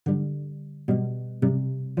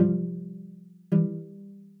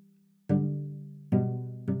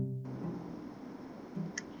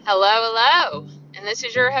Hello, hello. And this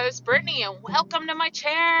is your host, Brittany, and welcome to my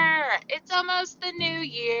chair. It's almost the new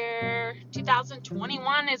year.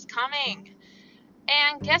 2021 is coming.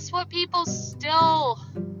 And guess what people still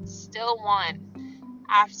want?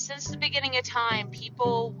 Since the beginning of time,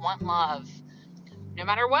 people want love. No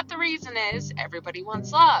matter what the reason is, everybody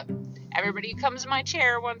wants love. Everybody who comes to my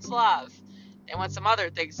chair wants love. They want some other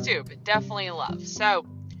things too, but definitely love. So,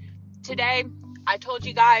 today, I told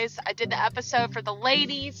you guys I did the episode for the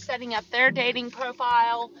ladies setting up their dating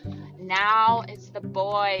profile. Now it's the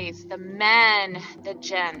boys, the men, the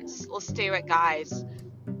gents. Let's do it, guys.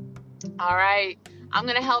 All right, I'm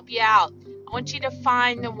going to help you out. I want you to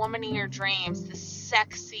find the woman in your dreams, the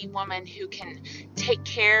sexy woman who can take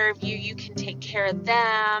care of you. You can take care of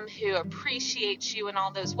them, who appreciates you in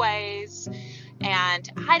all those ways.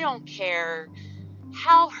 And I don't care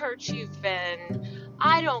how hurt you've been.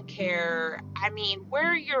 I don't care,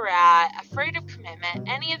 where you're at, afraid of commitment,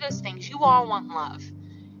 any of those things. You all want love.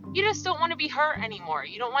 You just don't want to be hurt anymore.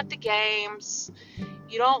 You don't want the games.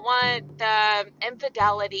 You don't want the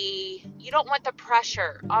infidelity. You don't want the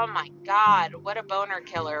pressure. Oh my God, what a boner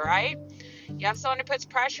killer, right? You have someone who puts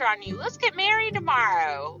pressure on you. Let's get married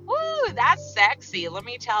tomorrow. Woo, that's sexy, let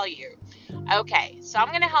me tell you. Okay, so I'm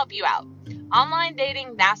going to help you out. Online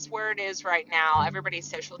dating, that's where it is right now. Everybody's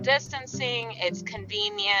social distancing. It's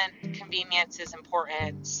convenient. Convenience is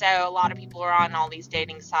important. So a lot of people are on all these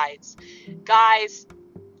dating sites. Guys,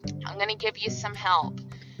 I'm going to give you some help.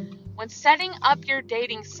 When setting up your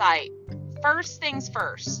dating site, first things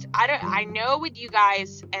first. I know with you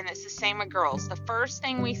guys, and it's the same with girls, the first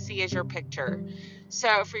thing we see is your picture.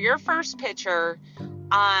 So for your first picture,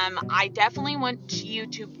 I definitely want you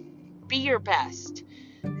to be your best.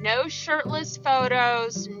 No shirtless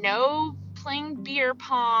photos, no playing beer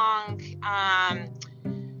pong.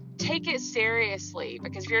 Take it seriously,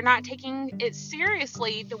 because if you're not taking it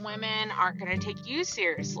seriously, the women aren't going to take you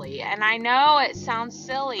seriously. And I know it sounds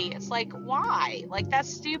silly. It's like, why? Like,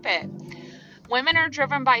 that's stupid. Women are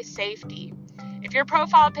driven by safety. If your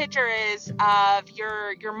profile picture is of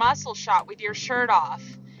your muscle shot with your shirt off,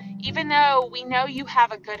 even though we know you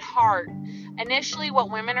have a good heart, initially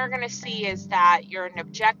what women are going to see is that you're an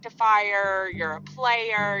objectifier, you're a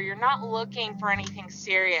player, you're not looking for anything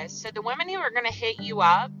serious. So the women who are going to hit you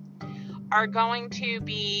up are going to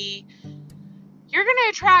be, you're going to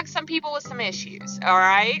attract some people with some issues, all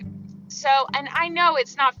right? So, and I know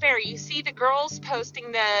it's not fair. You see the girls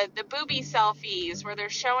posting the booby selfies where they're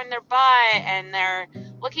showing their butt and they're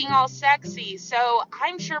looking all sexy. So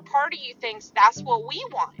I'm sure part of you thinks that's what we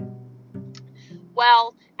want.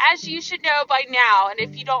 Well, as you should know by now, and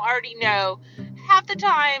if you don't already know, half the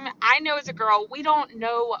time, I know as a girl, we don't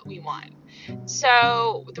know what we want.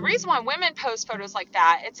 So the reason why women post photos like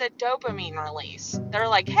that, it's a dopamine release. They're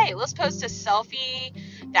like, hey, let's post a selfie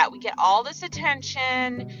that we get all this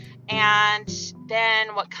attention. And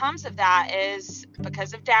then what comes of that is,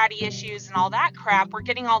 because of daddy issues and all that crap, we're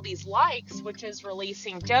getting all these likes, which is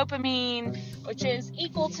releasing dopamine, which is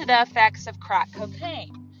equal to the effects of crack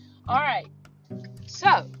cocaine. All right.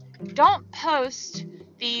 So don't post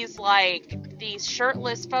these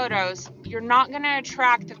shirtless photos. You're not going to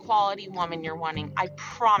attract the quality woman you're wanting. I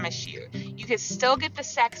promise you. You can still get the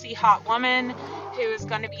sexy hot woman who is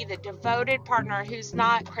going to be the devoted partner who's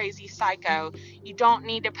not crazy psycho. You don't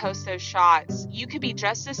need to post those shots. You could be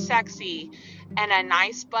just as sexy and a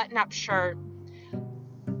nice button-up shirt.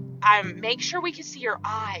 Make sure we can see your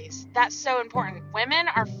eyes. That's so important. Women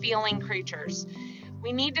are feeling creatures.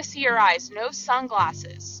 We need to see your eyes. No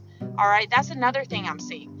sunglasses. All right, that's another thing I'm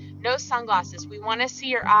seeing. No sunglasses. We want to see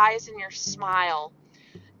your eyes and your smile.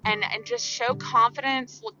 And just show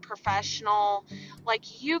confidence, look professional.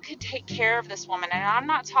 Like, you could take care of this woman. And I'm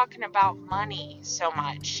not talking about money so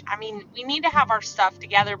much. I mean, we need to have our stuff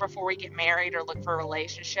together before we get married or look for a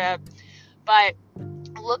relationship. But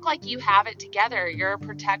look like you have it together. You're a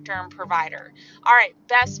protector and provider. All right,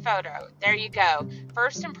 best photo. There you go.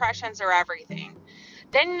 First impressions are everything.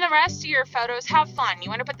 Then the rest of your photos, have fun. You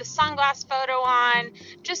want to put the sunglass photo on.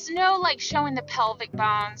 Just no showing the pelvic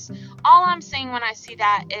bones. All I'm saying when I see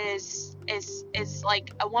that is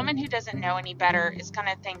like a woman who doesn't know any better is going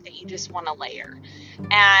to think that you just want to lay her.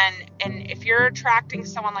 And if you're attracting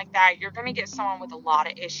someone like that, you're going to get someone with a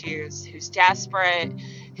lot of issues, who's desperate,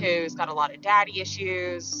 who's got a lot of daddy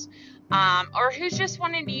issues, or who's just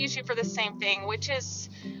wanting to use you for the same thing, which is...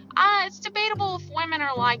 it's debatable if women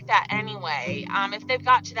are like that anyway. If they've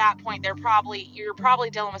got to that point, you're probably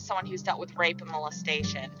dealing with someone who's dealt with rape and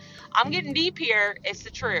molestation. I'm getting deep here. It's the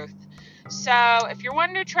truth. So if you're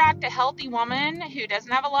wanting to attract a healthy woman who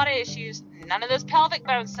doesn't have a lot of issues, none of those pelvic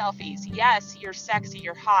bone selfies. Yes, you're sexy,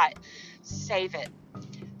 you're hot. Save it.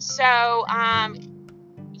 So,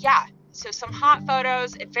 yeah, so some hot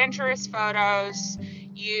photos, adventurous photos.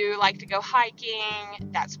 You like to go hiking,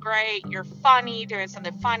 that's great. You're funny, doing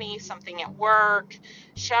something funny, something at work,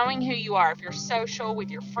 showing who you are. If you're social with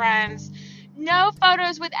your friends, no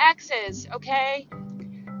photos with exes, okay?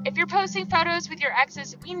 If you're posting photos with your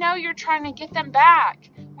exes, we know you're trying to get them back.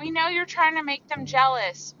 We know you're trying to make them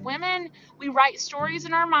jealous. Women, we write stories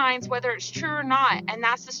in our minds, whether it's true or not, and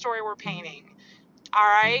that's the story we're painting. All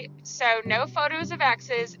right, so no photos of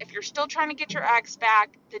exes. If you're still trying to get your ex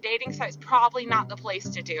back, the dating site's probably not the place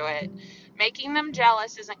to do it. Making them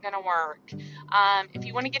jealous isn't going to work. If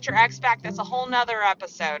you want to get your ex back, that's a whole nother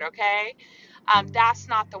episode, okay? That's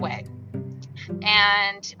not the way.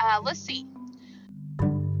 And let's see.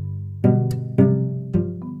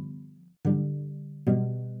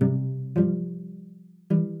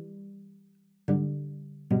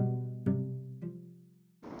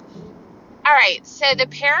 All right, so the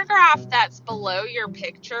paragraph that's below your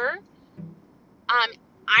picture,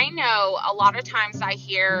 I know a lot of times I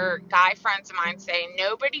hear guy friends of mine say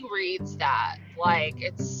nobody reads that. Like,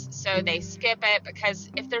 it's so they skip it,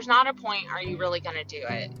 because if there's not a point, are you really going to do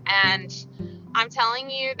it? And I'm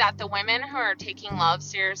telling you that the women who are taking love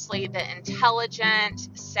seriously, the intelligent,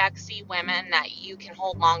 sexy women that you can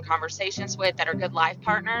hold long conversations with, that are good life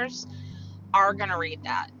partners, are going to read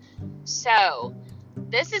that. So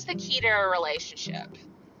this is the key to a relationship.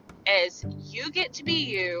 Is you get to be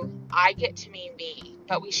you, I get to be me,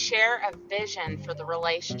 but we share a vision for the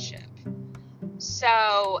relationship.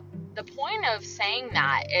 So the point of saying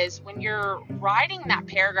that is, when you're writing that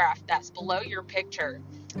paragraph that's below your picture,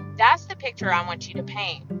 that's the picture I want you to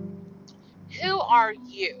paint. Who are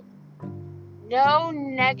you? No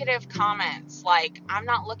negative comments like, I'm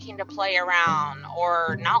not looking to play around,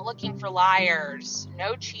 or not looking for liars,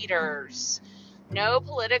 no cheaters, no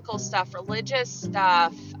political stuff, religious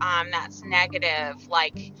stuff that's negative.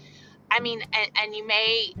 Like, I mean, and you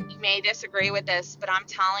may disagree with this, but I'm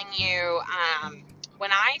telling you,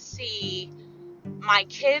 when I see my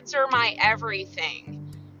kids are my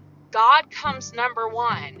everything, God comes number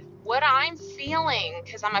one. What I'm feeling,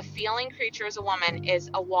 because I'm a feeling creature as a woman, is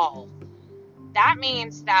a wall. That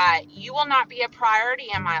means that you will not be a priority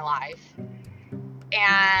in my life,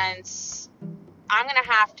 and I'm going to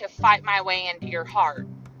have to fight my way into your heart.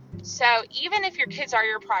 So even if your kids are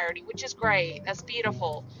your priority, which is great, that's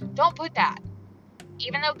beautiful, don't put that.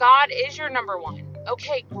 Even though God is your number one,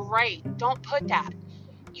 okay, great, don't put that.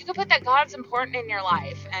 You can put that God's important in your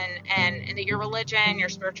life, and that your religion, your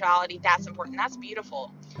spirituality, that's important. That's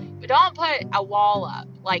beautiful. But don't put a wall up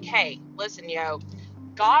like, hey, listen,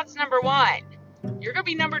 God's number one. You're going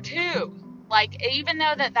to be number two. Like, even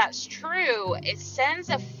though that's true, it sends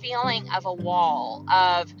a feeling of a wall,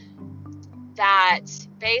 of that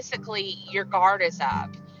basically your guard is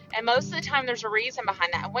up. And most of the time there's a reason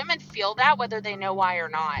behind that. And women feel that whether they know why or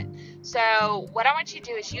not. So what I want you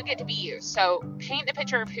to do is, you get to be you. So paint the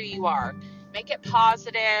picture of who you are. Make it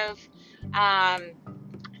positive. I'm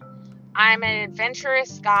an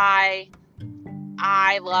adventurous guy.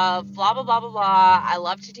 I love blah, blah, blah, blah, blah. I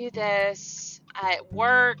love to do this. At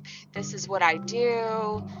work, this is what I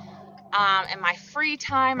do. In my free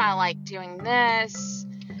time, I like doing this.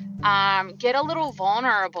 Get a little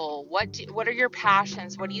vulnerable. What are your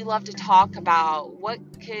passions? What do you love to talk about?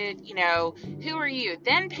 Who are you?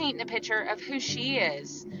 Then paint the picture of who she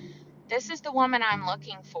is. This is the woman I'm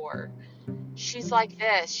looking for. She's like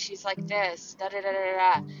this. She's like this. Da da da da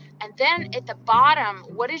da. And then at the bottom,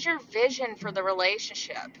 what is your vision for the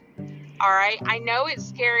relationship? All right. I know it's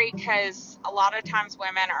scary, because a lot of times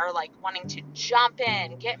women are like wanting to jump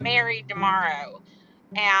in, get married tomorrow.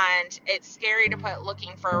 And it's scary to put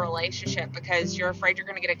looking for a relationship, because you're afraid you're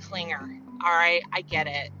going to get a clinger. All right, I get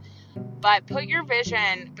it. But put your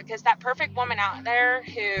vision, because that perfect woman out there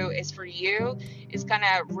who is for you is going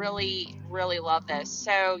to really, really love this.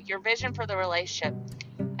 So your vision for the relationship.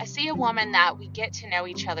 I see a woman that we get to know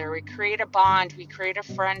each other. We create a bond. We create a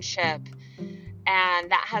friendship. And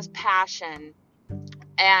that has passion.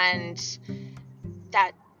 And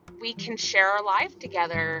that we can share our life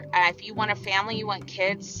together. If you want a family, you want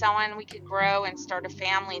kids, someone we could grow and start a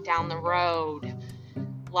family down the road.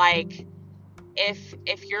 Like,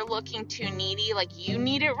 if you're looking too needy, like you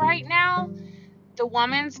need it right now, the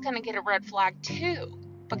woman's going to get a red flag too.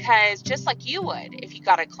 Because just like you would if you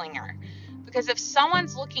got a clinger. Because if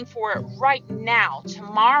someone's looking for it right now,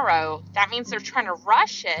 tomorrow, that means they're trying to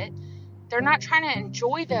rush it. They're not trying to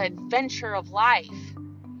enjoy the adventure of life.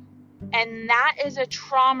 And that is a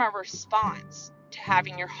trauma response to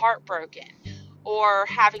having your heart broken, or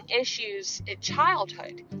having issues in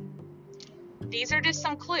childhood. These are just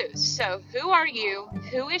some clues. So who are you?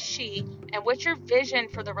 Who is she? And what's your vision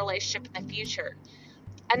for the relationship in the future?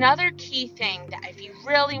 Another key thing that if you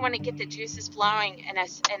really want to get the juices flowing in an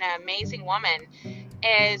amazing woman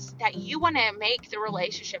is that you want to make the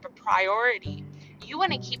relationship a priority. You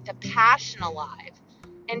want to keep the passion alive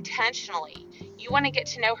intentionally. You want to get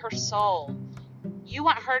to know her soul. You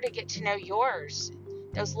want her to get to know yours.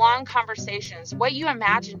 Those long conversations, what you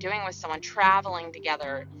imagine doing with someone, traveling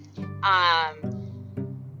together,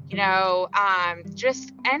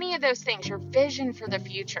 just any of those things, your vision for the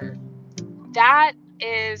future. That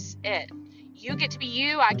is it. You get to be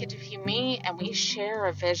you, I get to be me, and we share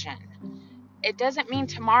a vision. It doesn't mean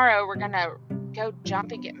tomorrow we're going to go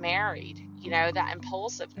jump and get married. That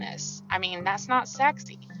impulsiveness. I mean, that's not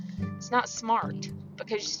sexy. It's not smart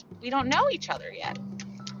because we don't know each other yet.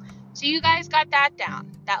 So you guys got that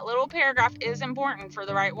down. That little paragraph is important for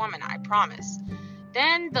the right woman, I promise.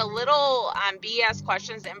 Then the little BS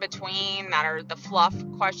questions in between that are the fluff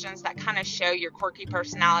questions that kind of show your quirky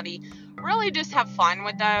personality, really just have fun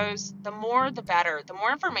with those. The more, the better. The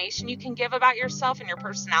more information you can give about yourself and your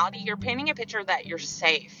personality, you're painting a picture that you're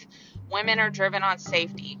safe. Women are driven on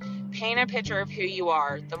safety. Paint a picture of who you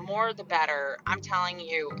are. The more, the better. I'm telling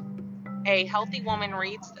you, a healthy woman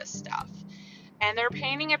reads this stuff. And they're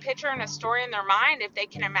painting a picture and a story in their mind if they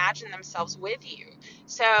can imagine themselves with you.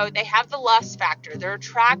 So they have the lust factor. They're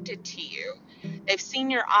attracted to you. They've seen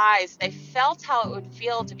your eyes. They've felt how it would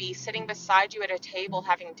feel to be sitting beside you at a table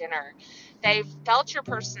having dinner. They've felt your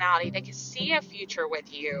personality. They can see a future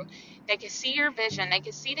with you. They can see your vision. They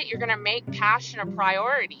can see that you're going to make passion a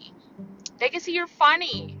priority. They can see you're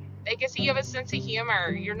funny. They can see you have a sense of humor.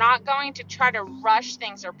 You're not going to try to rush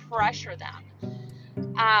things or pressure them.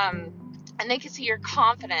 And they can see you're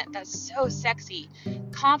confident. That's so sexy.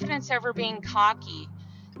 Confidence over being cocky.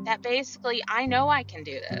 That basically, I know I can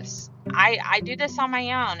do this. I do this on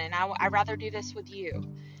my own, and I'd rather do this with you.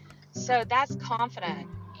 So that's confident.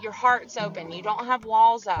 Your heart's open. You don't have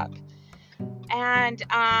walls up. And,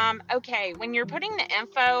 okay, when you're putting the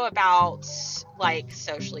info about, like,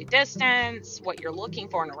 socially distance, what you're looking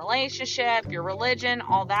for in a relationship, your religion,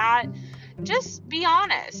 all that, just be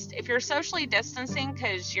honest. If you're socially distancing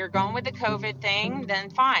because you're going with the COVID thing, then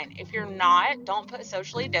fine. If you're not, don't put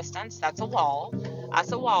socially distanced. That's a wall.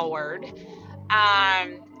 That's a wall word.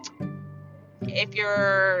 If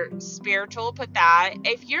you're spiritual, put that.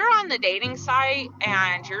 If you're on the dating site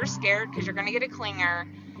and you're scared because you're going to get a clinger,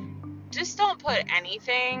 just don't put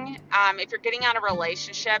anything. If you're getting out of a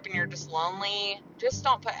relationship and you're just lonely, just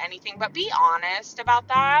don't put anything. But be honest about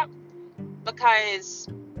that, because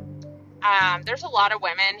there's a lot of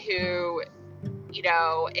women who,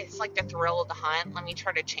 it's like the thrill of the hunt. Let me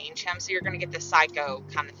try to change him. So you're going to get the psycho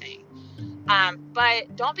kind of thing.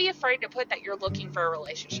 But don't be afraid to put that you're looking for a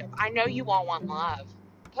relationship. I know you all want love.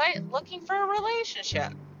 Put looking for a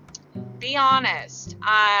relationship. Be honest.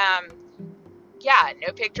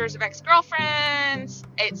 No pictures of ex-girlfriends.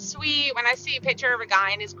 It's sweet when I see a picture of a guy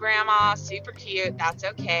and his grandma, super cute. That's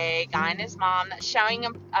okay. Guy and his mom. That's showing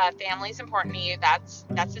family's important to you. That's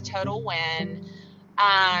a total win.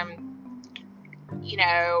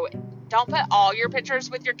 Don't put all your pictures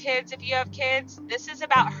with your kids if you have kids. This is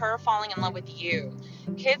about her falling in love with you.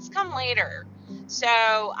 Kids come later. So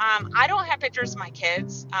I don't have pictures of my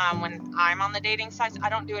kids when I'm on the dating sites. I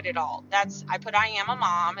don't do it at all. I am a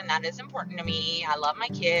mom, and that is important to me. I love my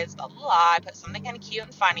kids, blah, blah, blah. I put something kind of cute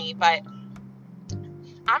and funny, but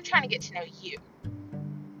I'm trying to get to know you.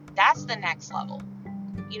 That's the next level.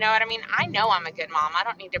 You know what I mean? I know I'm a good mom. I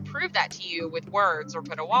don't need to prove that to you with words or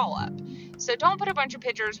put a wall up. So don't put a bunch of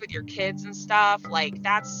pictures with your kids and stuff. Like,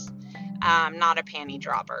 that's not a panty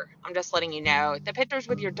dropper. I'm just letting you know. The pictures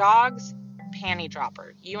with your dogs, panty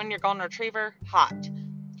dropper. You and your golden retriever, hot.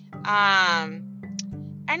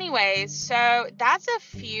 Anyways, so that's a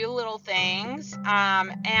few little things.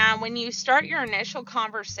 And when you start your initial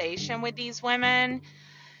conversation with these women,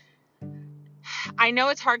 I know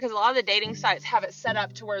it's hard because a lot of the dating sites have it set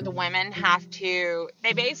up to where the women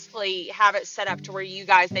they basically have it set up to where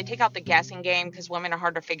they take out the guessing game because women are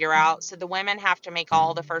hard to figure out. So the women have to make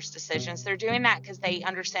all the first decisions. They're doing that because they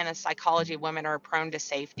understand the psychology of women are prone to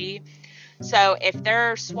safety. So if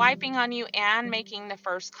they're swiping on you and making the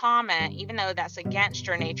first comment, even though that's against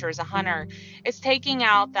your nature as a hunter, it's taking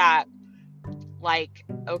out that, like,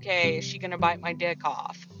 okay, is she going to bite my dick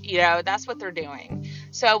off? That's what they're doing.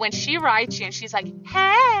 So when she writes you and she's like,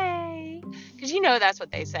 hey, because that's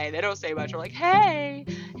what they say. They don't say much. They're like, hey,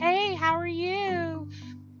 how are you?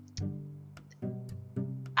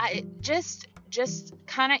 Just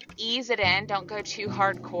kind of ease it in. Don't go too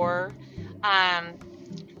hardcore.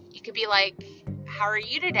 You could be like, how are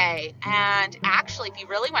you today? And actually, if you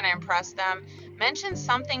really want to impress them, mention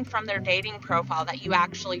something from their dating profile that you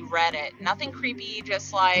actually read it. Nothing creepy,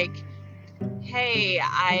 just like, hey,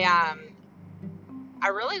 I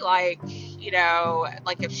really like,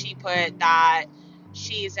 like if she put that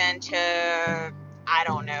she's into, I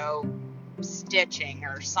don't know, stitching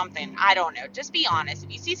or something. I don't know. Just be honest.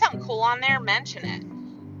 If you see something cool on there, mention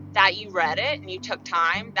it. That you read it and you took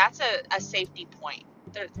time, that's a safety point.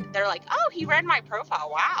 They're like, oh, he read my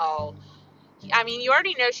profile. Wow. I mean, you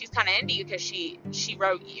already know she's kind of into you because she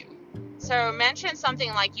wrote you. So mention something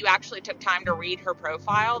like you actually took time to read her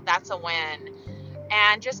profile. That's a win.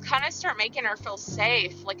 And just kind of start making her feel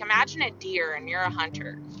safe. Like imagine a deer and you're a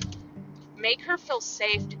hunter. Make her feel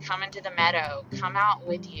safe to come into the meadow, come out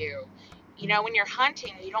with you. You know, when you're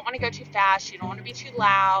hunting, you don't want to go too fast. You don't want to be too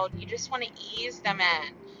loud. You just want to ease them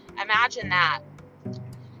in. Imagine that.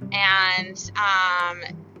 And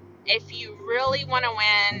if you really want to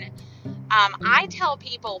win, I tell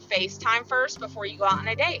people FaceTime first before you go out on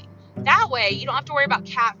a date. That way, you don't have to worry about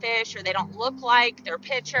catfish or they don't look like their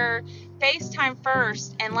picture. FaceTime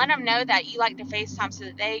first and let them know that you like to FaceTime so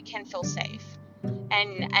that they can feel safe.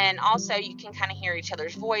 And also you can kind of hear each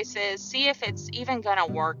other's voices, see if it's even going to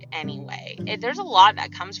work anyway. There's a lot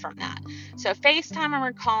that comes from that. So FaceTime them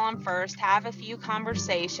or call them first, have a few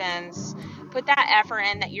conversations, put that effort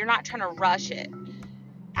in that you're not trying to rush it.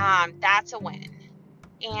 That's a win.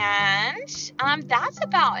 And that's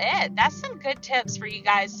about it. That's some good tips for you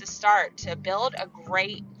guys to start to build a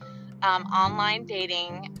great online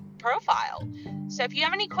dating profile. So if you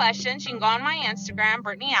have any questions, you can go on my Instagram,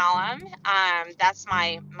 Brittany Alum. That's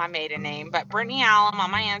my maiden name, but Brittany Alum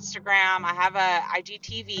on my Instagram. I have a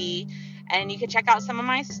IGTV, and you can check out some of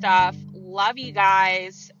my stuff. Love you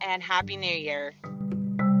guys, and Happy New Year.